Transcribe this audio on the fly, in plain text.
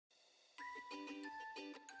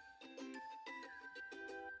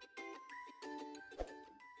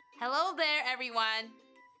Hello there, everyone.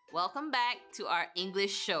 Welcome back to our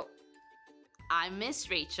English show. I'm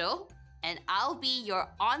Miss Rachel, and I'll be your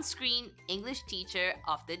on-screen English teacher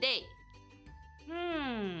of the day.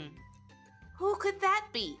 Who could that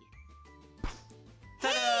be?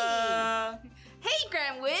 Ta-da! Hey,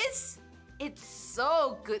 Grand Wiz! It's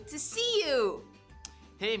so good to see you.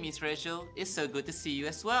 Hey, Miss Rachel, it's so good to see you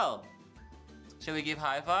as well. Shall we give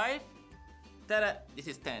high five? Ta-da! This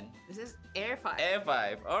is 10. This is Air 5. Air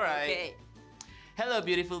 5, alright. Okay. Hello,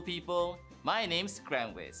 beautiful people. My name's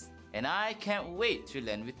Grandwiz, and I can't wait to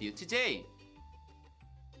learn with you today.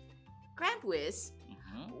 Grand Wiz,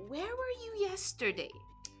 where were you yesterday?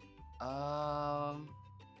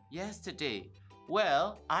 Yesterday.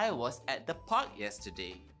 Well, I was at the park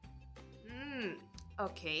yesterday.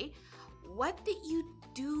 Okay. What did you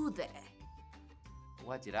do there?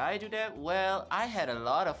 What did I do there? Well, I had a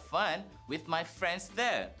lot of fun with my friends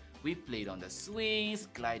there. We played on the swings,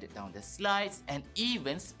 glided down the slides, and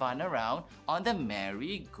even spun around on the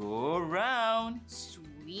merry-go-round.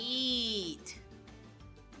 Sweet.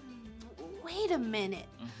 Wait a minute.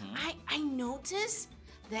 I noticed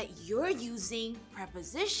that you're using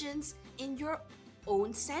prepositions in your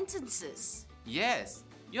own sentences. Yes,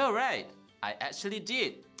 you're right. I actually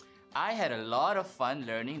did. I had a lot of fun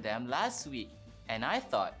learning them last week, and I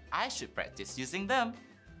thought I should practice using them.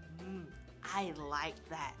 I like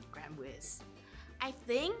that, Grandwiz. I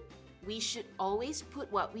think we should always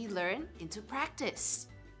put what we learn into practice.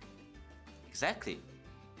 Exactly.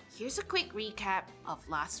 Here's a quick recap of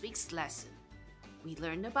last week's lesson. We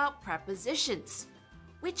learned about prepositions,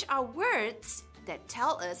 which are words that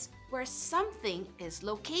tell us where something is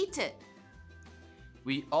located.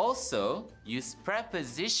 We also use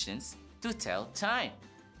prepositions to tell time.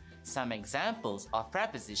 Some examples of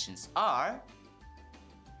prepositions are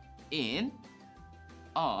in,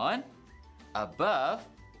 on, above,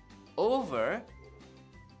 over,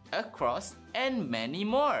 across, and many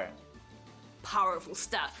more. Powerful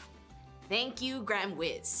stuff. Thank you,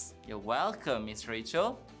 Grandwiz. You're welcome, Miss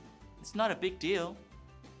Rachel. It's not a big deal.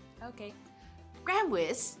 Okay.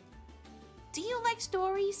 Grandwiz, do you like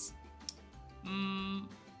stories?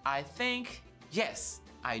 I think, yes,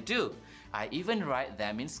 I do. I even write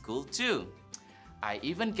them in school too. I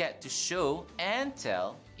even get to show and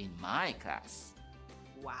tell in my class.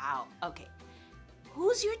 Wow, okay.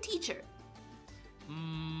 Who's your teacher?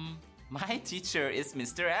 My teacher is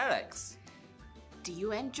Mr. Alex. Do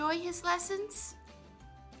you enjoy his lessons?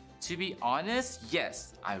 To be honest,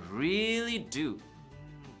 yes, I really do.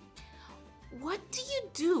 What do you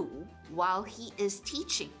do while he is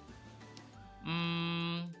teaching?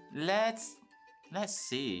 Let's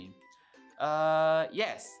see.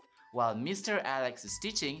 Yes, while Mr. Alex is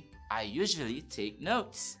teaching, I usually take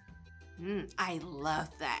notes. I love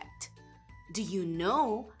that. Do you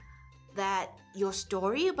know that your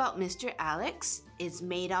story about Mr. Alex is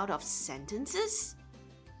made out of sentences?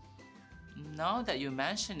 Now that you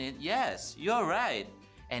mention it, yes, you're right.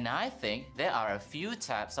 And I think there are a few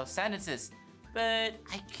types of sentences, but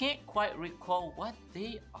I can't quite recall what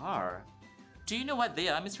they are. Do you know what they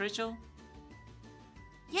are, Miss Rachel?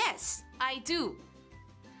 Yes, I do.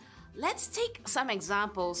 Let's take some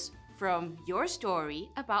examples from your story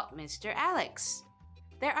about Mr. Alex.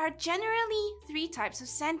 There are generally 3 types of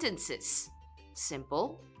sentences: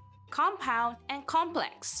 simple, compound, and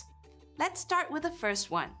complex. Let's start with the first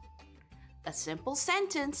one. A simple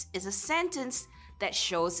sentence is a sentence that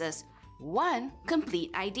shows us one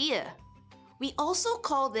complete idea. We also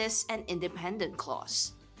call this an independent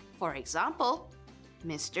clause. For example,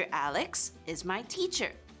 Mr. Alex is my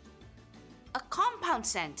teacher. A compound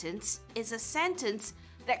sentence is a sentence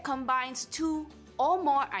that combines 2 or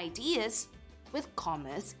more ideas with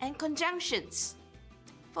commas and conjunctions.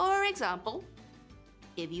 For example,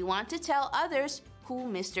 if you want to tell others who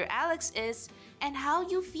Mr. Alex is and how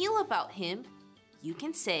you feel about him, you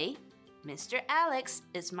can say, Mr. Alex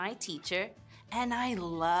is my teacher and I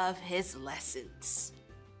love his lessons.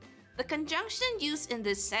 The conjunction used in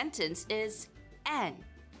this sentence is and.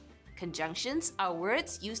 Conjunctions are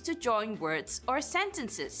words used to join words or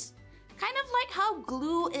sentences, kind of like how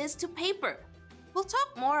glue is to paper. We'll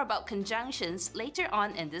talk more about conjunctions later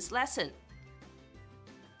on in this lesson.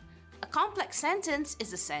 A complex sentence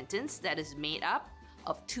is a sentence that is made up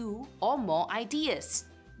of 2 or more ideas,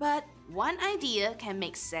 but one idea can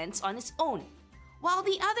make sense on its own, while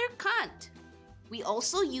the other can't. We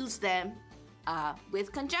also use them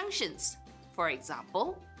with conjunctions. For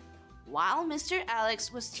example, while Mr.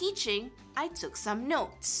 Alex was teaching, I took some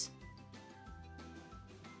notes.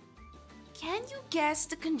 Can you guess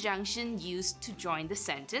the conjunction used to join the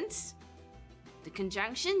sentence? The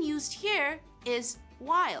conjunction used here is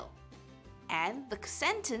while. And the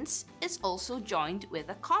sentence is also joined with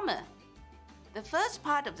a comma. The first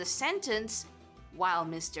part of the sentence, while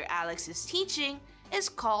Mr. Alex is teaching, is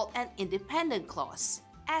called an independent clause,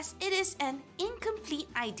 as it is an incomplete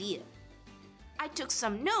idea. I took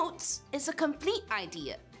some notes is a complete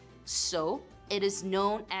idea, so it is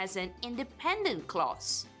known as an independent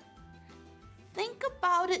clause. Think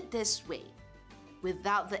about it this way.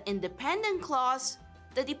 Without the independent clause,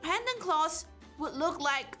 the dependent clause would look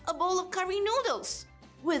like a bowl of curry noodles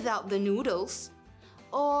without the noodles,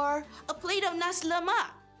 or a plate of nasi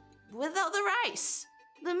lemak without the rice.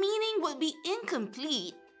 The meaning would be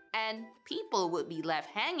incomplete and people would be left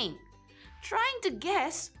hanging, trying to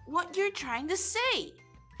guess what you're trying to say.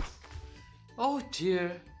 Oh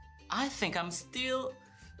dear, I think I'm still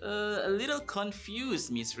a little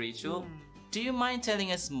confused, Miss Rachel. Do you mind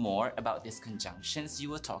telling us more about these conjunctions you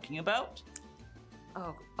were talking about?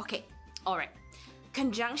 Oh, okay. All right.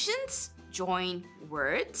 Conjunctions join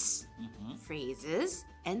words, phrases,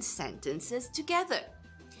 and sentences together.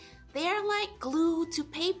 They are like glue to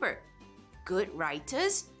paper. Good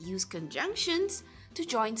writers use conjunctions to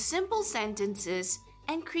join simple sentences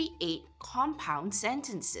and create compound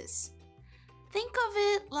sentences. Think of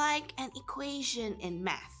it like an equation in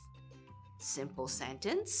math. Simple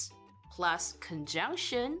sentence plus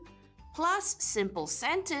conjunction plus simple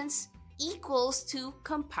sentence equals to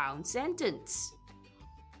compound sentence.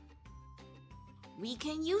 We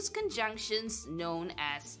can use conjunctions known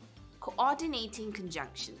as coordinating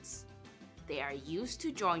conjunctions. They are used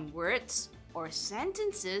to join words or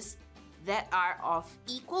sentences that are of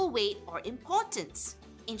equal weight or importance.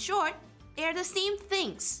 In short, they are the same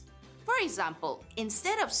things. For example,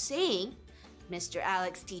 instead of saying, Mr.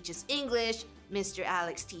 Alex teaches English, Mr.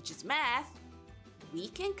 Alex teaches math, we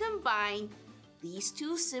can combine these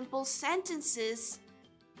two simple sentences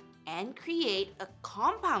and create a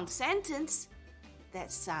compound sentence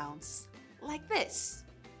that sounds like this.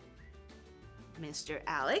 Mr.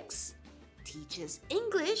 Alex teaches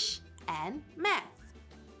English and math.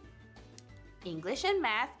 English and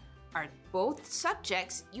math are both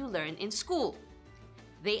subjects you learn in school.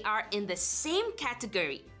 They are in the same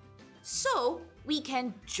category, so we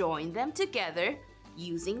can join them together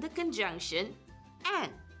using the conjunction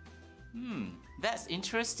and. That's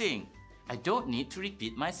interesting. I don't need to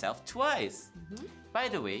repeat myself twice. By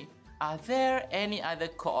the way, are there any other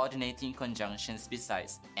coordinating conjunctions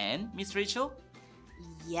besides and, Miss Rachel?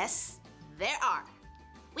 Yes, there are.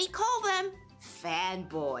 We call them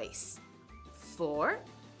fanboys. For,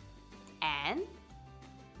 and,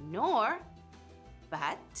 nor,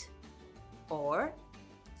 but, or,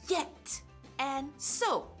 yet, and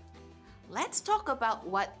so. Let's talk about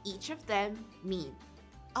what each of them mean.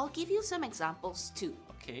 I'll give you some examples too.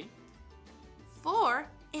 Okay. For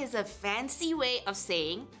is a fancy way of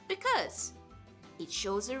saying because. It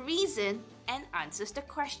shows a reason and answers the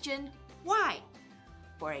question why.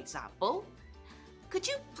 For example, could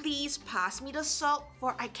you please pass me the salt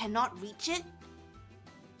for I cannot reach it?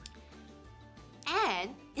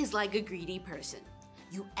 And is like a greedy person.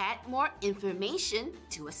 You add more information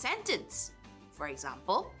to a sentence. For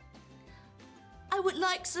example, I would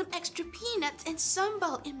like some extra peanuts and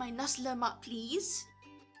sambal in my nasi lemak, please.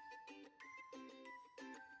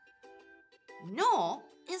 No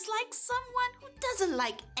is like someone who doesn't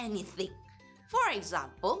like anything. For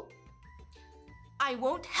example, I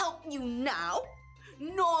won't help you now,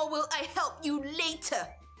 nor will I help you later.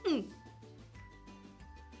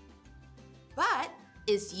 But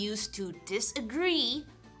is used to disagree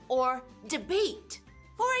or debate.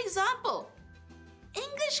 For example,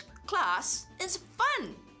 English class is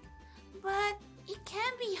fun, but it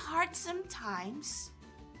can be hard sometimes.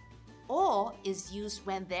 Or is used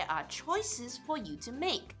when there are choices for you to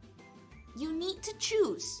make. You need to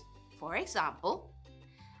choose. For example,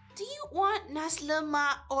 do you want nasi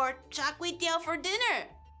lemak or char kway teow for dinner?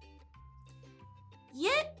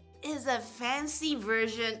 Yet is a fancy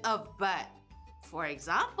version of but. For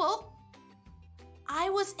example, I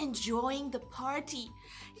was enjoying the party,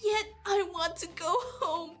 yet I want to go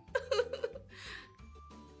home.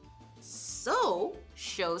 So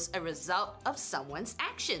shows a result of someone's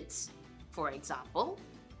actions. For example,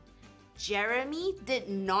 Jeremy did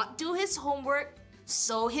not do his homework,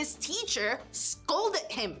 so his teacher scolded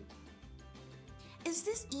him. Is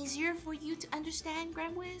this easier for you to understand,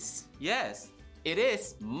 Grandwiz? Yes, it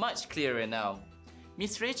is much clearer now.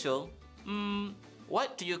 Miss Rachel,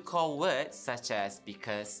 what do you call words such as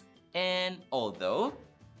because, and, although?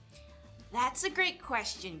 That's a great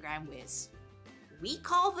question, Grandwiz. We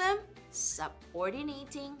call them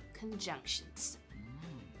subordinating conjunctions.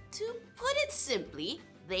 To put it simply,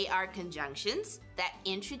 They are conjunctions that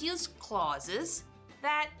introduce clauses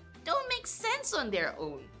that don't make sense on their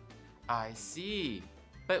own. I see.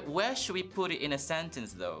 But where should we put it in a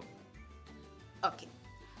sentence though? Okay,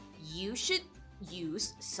 you should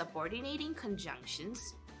use subordinating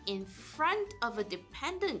conjunctions in front of a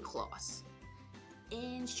dependent clause.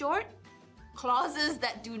 In short, clauses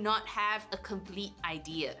that do not have a complete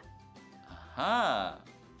idea. Huh.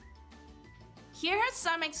 Here are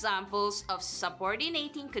some examples of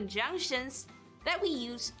subordinating conjunctions that we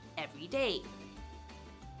use every day.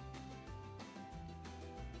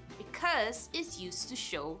 Because is used to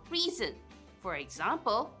show reason. For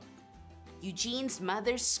example, Eugene's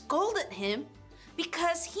mother scolded him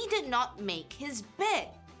because he did not make his bed.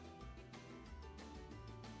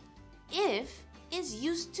 If is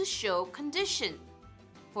used to show condition.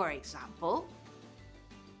 For example,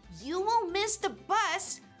 you will miss the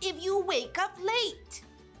bus if you wake up late.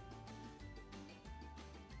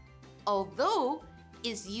 Although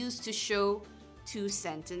is used to show two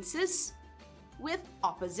sentences with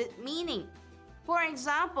opposite meaning. For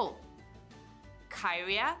example,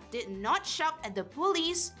 Kyria did not shout at the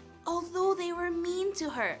police although they were mean to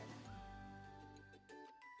her.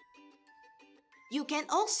 You can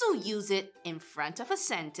also use it in front of a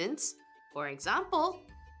sentence. For example,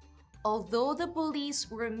 although the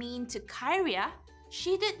police were mean to Kyria,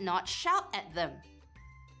 she did not shout at them.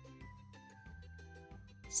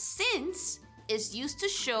 Since is used to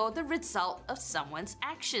show the result of someone's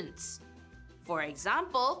actions. For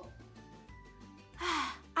example,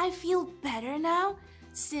 I feel better now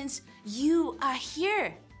since you are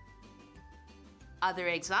here. Other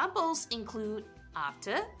examples include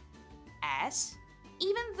after, as,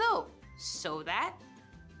 even though, so that,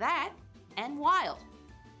 and while.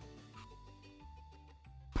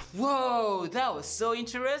 Whoa, that was so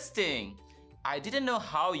interesting. I didn't know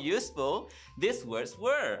how useful these words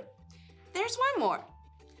were. There's one more.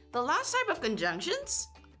 The last type of conjunctions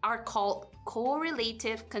are called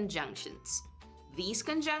correlative conjunctions. These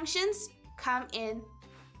conjunctions come in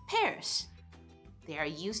pairs. They are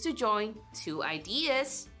used to join two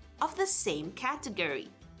ideas of the same category.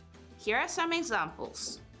 Here are some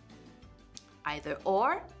examples. Either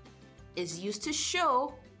or is used to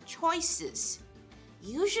show choices,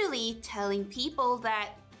 usually telling people that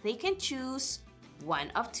they can choose one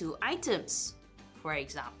of two items. For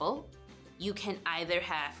example, you can either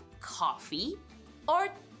have coffee or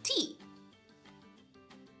tea.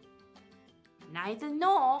 Neither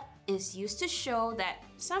nor is used to show that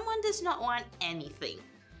someone does not want anything.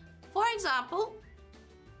 For example,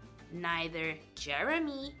 neither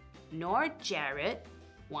Jeremy nor Jared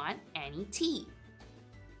want any tea.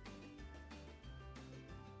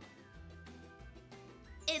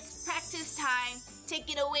 It's practice time. Take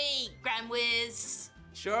it away, Grandwiz.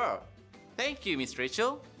 Sure. Thank you, Miss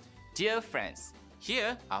Rachel. Dear friends,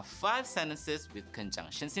 here are 5 sentences with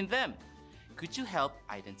conjunctions in them. Could you help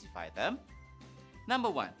identify them? Number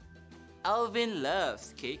 1. Alvin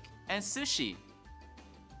loves cake and sushi.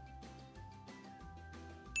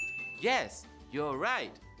 Yes, you're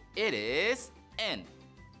right. It is N.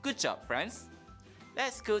 Good job, friends.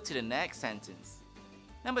 Let's go to the next sentence.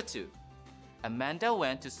 Number 2. Amanda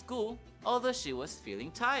went to school although she was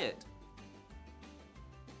feeling tired.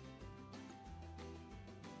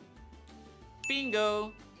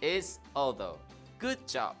 Bingo! It's although. Good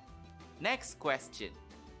job. Next question.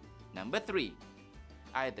 Number 3.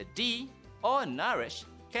 Either D or nourish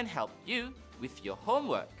can help you with your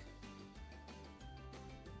homework.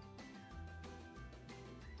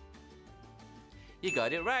 You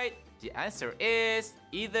got it right. The answer is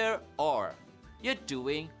either or. You're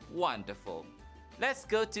doing wonderful. Let's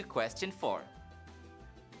go to question 4.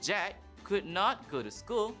 Jack could not go to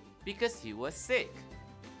school because he was sick.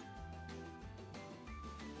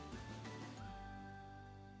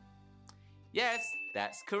 Yes,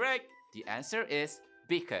 that's correct. The answer is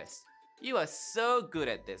because. You are so good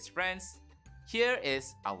at this, friends. Here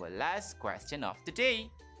is our last question of the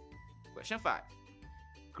day. Question 5.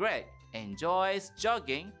 Greg enjoys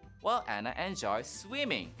jogging while Anna enjoys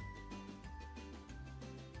swimming.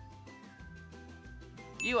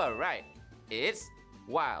 You are right. It's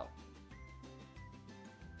while.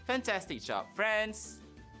 Fantastic job, friends.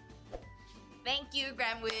 Thank you,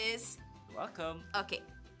 Grandwiz. You're welcome. Okay,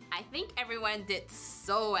 I think everyone did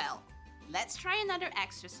so well. Let's try another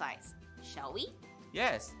exercise, shall we?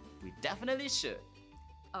 Yes, we definitely should.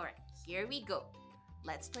 Alright, here we go.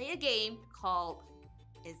 Let's play a game called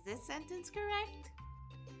Is This Sentence Correct?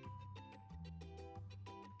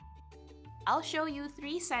 I'll show you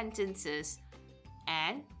 3 sentences,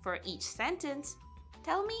 and for each sentence,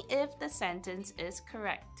 tell me if the sentence is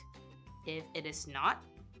correct. If it is not,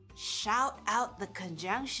 shout out the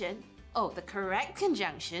correct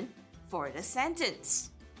conjunction for the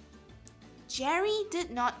sentence. Jerry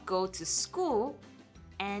did not go to school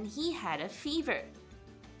and he had a fever.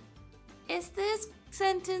 Is this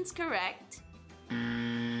sentence correct?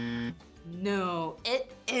 No,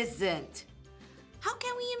 it isn't. How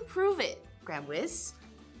can we improve it, Grandwiz?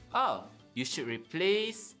 Oh, you should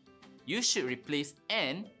replace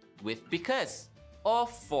 "and" with "because" or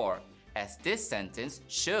 "for", as this sentence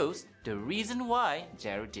shows the reason why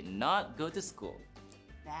Jerry did not go to school.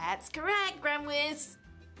 That's correct, Grandwiz.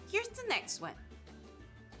 Here's the next one.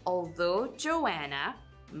 Although Joanna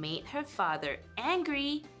made her father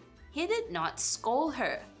angry, he did not scold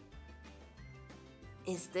her.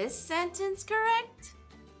 Is this sentence correct?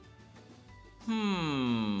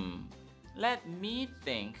 Let me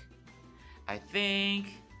think. I think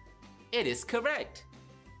it is correct.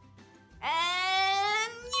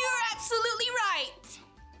 And you're absolutely right.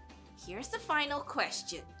 Here's the final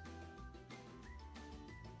question.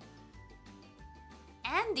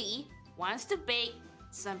 Andy wants to bake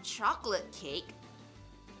some chocolate cake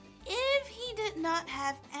if he did not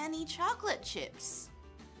have any chocolate chips.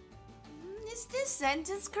 Is this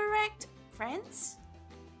sentence correct, friends?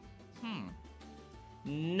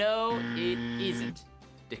 No, it isn't.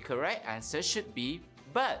 The correct answer should be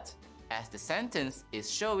 "but", as the sentence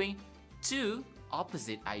is showing two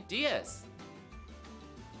opposite ideas.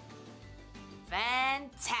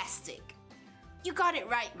 Fantastic! You got it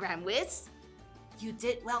right, Grandwiz. You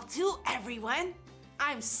did well too, everyone.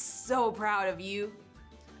 I'm so proud of you.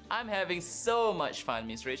 I'm having so much fun,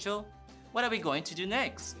 Miss Rachel. What are we going to do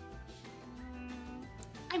next?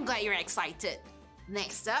 I'm glad you're excited.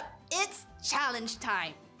 Next up, it's challenge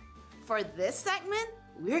time. For this segment,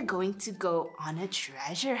 we're going to go on a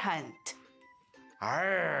treasure hunt.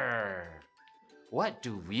 Arr! What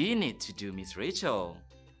do we need to do, Miss Rachel?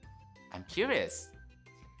 I'm curious.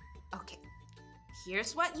 Okay,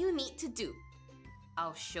 here's what you need to do.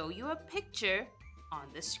 I'll show you a picture on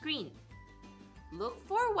the screen. Look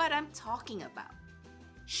for what I'm talking about.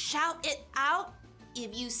 Shout it out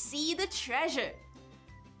if you see the treasure.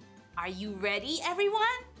 Are you ready,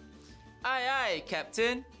 everyone? Aye, aye,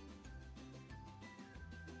 Captain.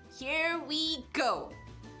 Here we go.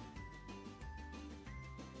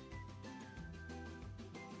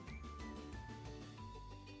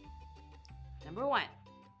 Number 1.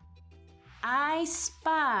 I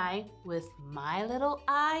spy with my little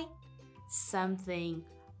eye something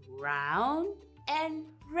round and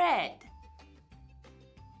red.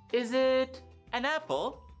 Is it an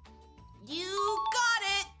apple? You got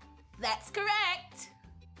it! That's correct!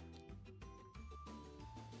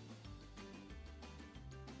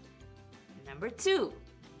 Number 2.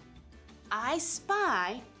 I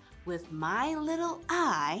spy with my little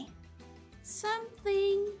eye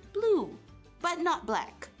something blue, but not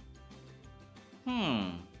black.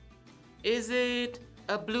 Is it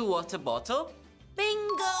a blue water bottle?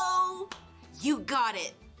 Bingo! You got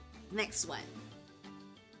it! Next one.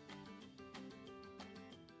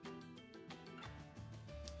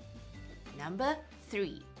 Number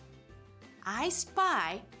 3. I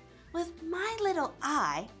spy with my little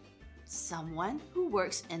eye someone who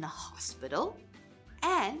works in a hospital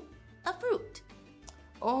and a fruit.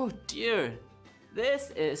 Oh dear,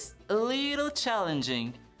 this is a little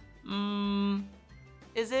challenging.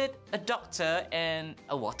 Is it a doctor and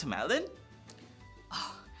a watermelon?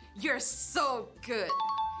 Oh, you're so good.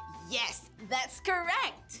 Yes, that's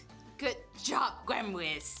correct. Good job,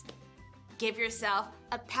 Grandwiz. Give yourself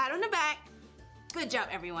a pat on the back. Good job,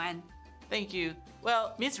 everyone. Thank you.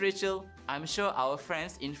 Well, Miss Rachel, I'm sure our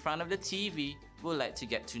friends in front of the TV would like to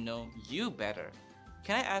get to know you better.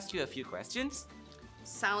 Can I ask you a few questions?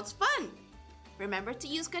 Sounds fun. Remember to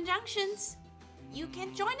use conjunctions. You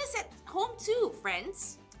can join us at home too,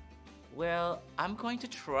 friends. Well, I'm going to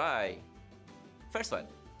try. First one,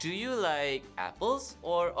 do you like apples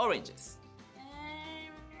or oranges?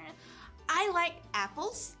 I like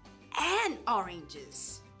apples and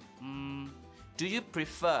oranges. Do you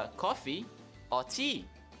prefer coffee or tea?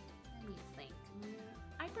 Let me think.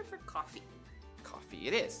 I prefer coffee. Coffee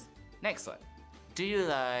it is. Next one. Do you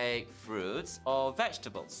like fruits or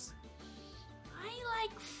vegetables? I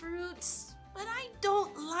like fruits, but I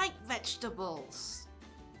don't like vegetables.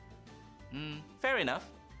 Fair enough.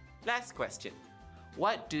 Last question.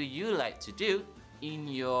 What do you like to do in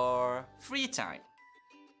your free time?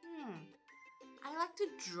 I like to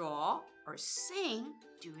draw or sing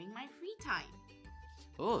during my free time.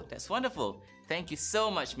 Oh, that's wonderful. Thank you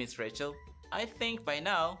so much, Miss Rachel. I think by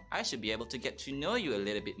now, I should be able to get to know you a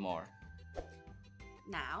little bit more.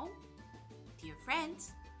 Now, dear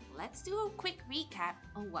friends, let's do a quick recap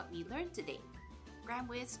on what we learned today.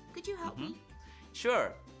 Grandwiz, could you help me?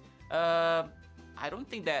 Sure. I don't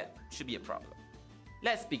think that should be a problem.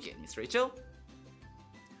 Let's begin, Miss Rachel.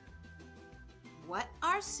 What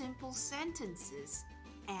are simple sentences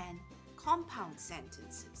and compound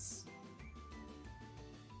sentences?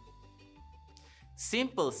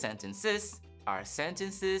 Simple sentences are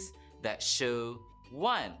sentences that show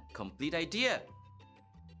one complete idea.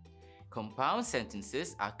 Compound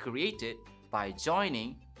sentences are created by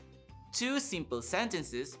joining two simple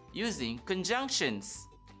sentences using conjunctions.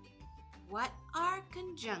 What are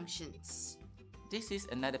conjunctions? This is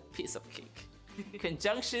another piece of cake.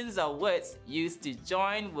 Conjunctions are words used to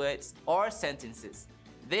join words or sentences.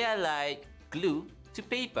 They are like glue to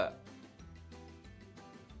paper.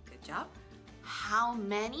 Good job. How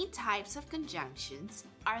many types of conjunctions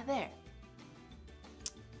are there?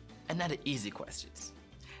 Another easy question.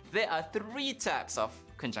 There are three types of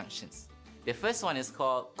conjunctions. The first one is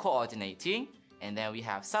called coordinating, and then we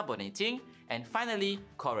have subordinating, and finally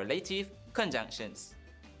correlative conjunctions.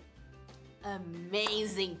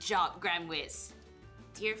 Amazing job, Grandwiz.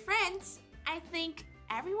 Dear friends, I think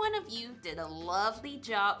every one of you did a lovely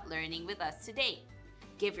job learning with us today.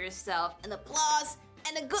 Give yourself an applause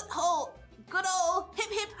and a good old hip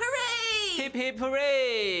hip hooray! Hip hip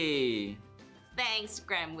hooray! Thanks,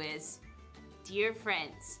 Grandwiz. Dear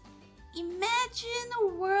friends, imagine a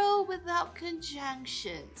world without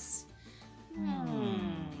conjunctions.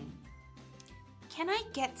 Can I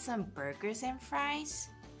get some burgers and fries?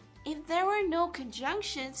 If there were no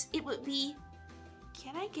conjunctions, it would be,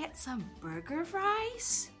 can I get some burger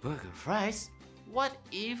fries? Burger fries? What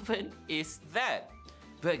even is that?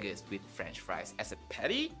 Burgers with French fries as a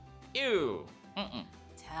patty? Ew!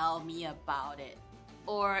 Tell me about it.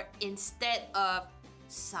 Or instead of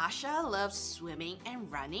Sasha loves swimming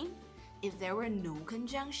and running, if there were no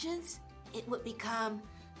conjunctions, it would become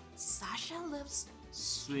Sasha loves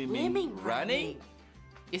swimming, running.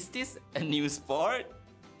 Is this a new sport?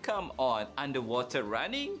 Come on, underwater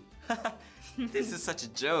running? This is such a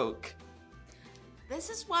joke. This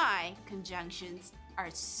is why conjunctions are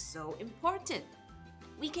so important.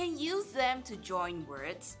 We can use them to join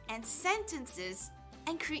words and sentences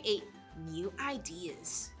and create new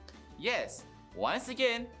ideas. Yes, once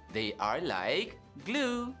again, they are like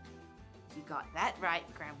glue. You got that right,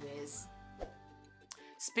 Grandwiz.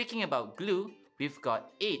 Speaking about glue, we've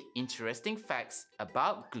got 8 interesting facts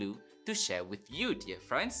about glue to share with you, dear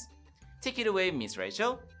friends. Take it away, Miss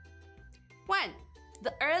Rachel. 1.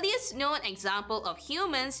 The earliest known example of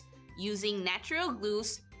humans using natural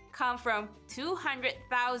glues come from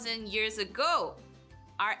 200,000 years ago.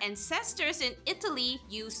 Our ancestors in Italy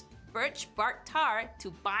used birch bark tar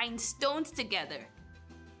to bind stones together.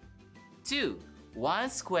 2. 1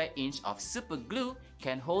 square inch of super glue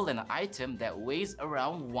can hold an item that weighs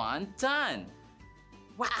around 1 ton.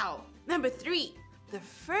 Wow! Number 3. The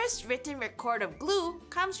first written record of glue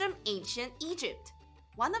comes from ancient Egypt.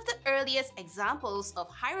 One of the earliest examples of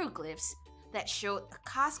hieroglyphs that showed a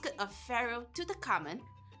casket of Pharaoh Tutankhamun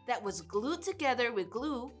that was glued together with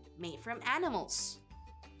glue made from animals.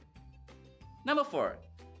 Number 4.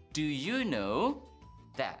 Do you know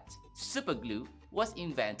that superglue was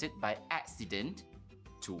invented by accident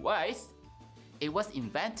twice? It was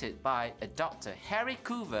invented by a Dr. Harry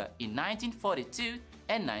Coover in 1942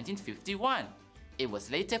 and 1951. It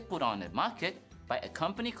was later put on the market by a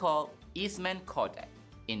company called Eastman Kodak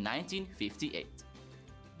in 1958.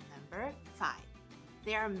 Number 5.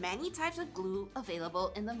 There are many types of glue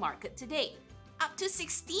available in the market today, up to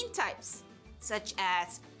 16 types, such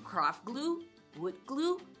as craft glue, wood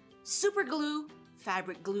glue, super glue,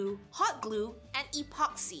 fabric glue, hot glue, and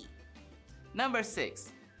epoxy. Number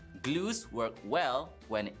 6. Glues work well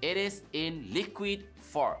when it is in liquid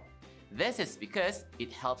form. This is because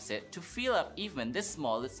it helps it to fill up even the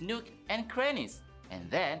smallest nook and crannies, and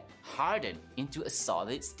then harden into a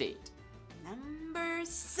solid state. Number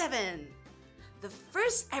 7. The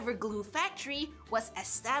first ever glue factory was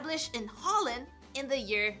established in Holland in the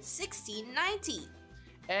year 1690.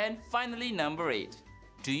 And finally, number 8.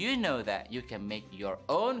 Do you know that you can make your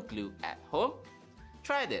own glue at home?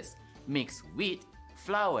 Try this. Mix wheat,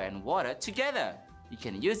 flour, and water together. You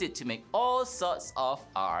can use it to make all sorts of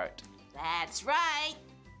art. That's right!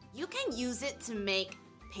 You can use it to make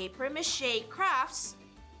papier-mâché crafts,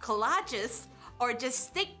 collages, or just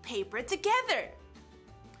stick paper together.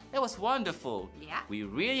 That was wonderful. Yeah. We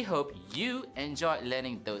really hope you enjoyed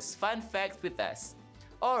learning those fun facts with us.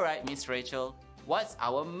 Alright, Miss Rachel, what's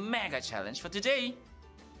our mega challenge for today?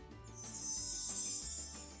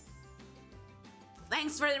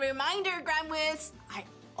 Thanks for the reminder, Grandwiz. I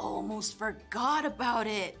almost forgot about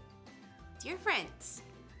it. Dear friends,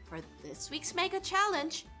 for this week's Mega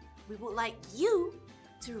Challenge, we would like you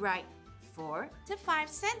to write 4 to 5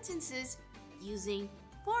 sentences using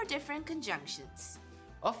 4 different conjunctions.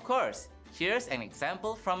 Of course, here's an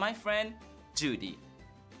example from my friend Judy.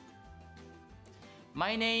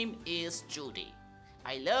 My name is Judy.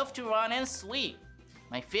 I love to run and swim.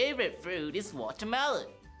 My favorite fruit is watermelon.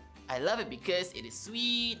 I love it because it is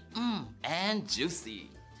sweet and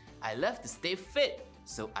juicy. I love to stay fit,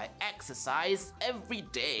 so I exercise every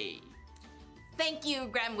day. Thank you,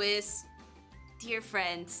 Grandwiz. Dear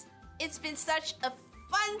friends, it's been such a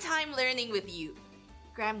fun time learning with you.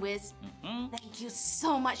 Grandwiz, thank you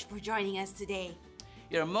so much for joining us today.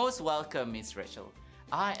 You're most welcome, Miss Rachel.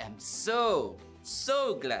 I am so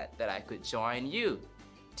glad that I could join you.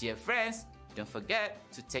 Dear friends, don't forget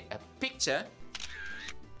to take a picture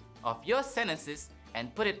of your sentences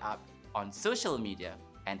and put it up on social media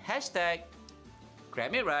and hashtag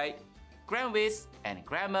GrammarRight, Grandwiz, and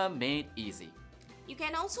Grammar Made Easy. You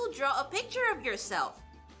can also draw a picture of yourself.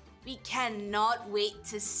 We cannot wait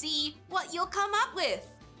to see what you'll come up with.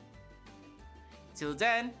 Till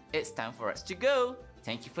then, it's time for us to go.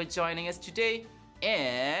 Thank you for joining us today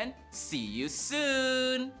and see you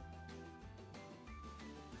soon.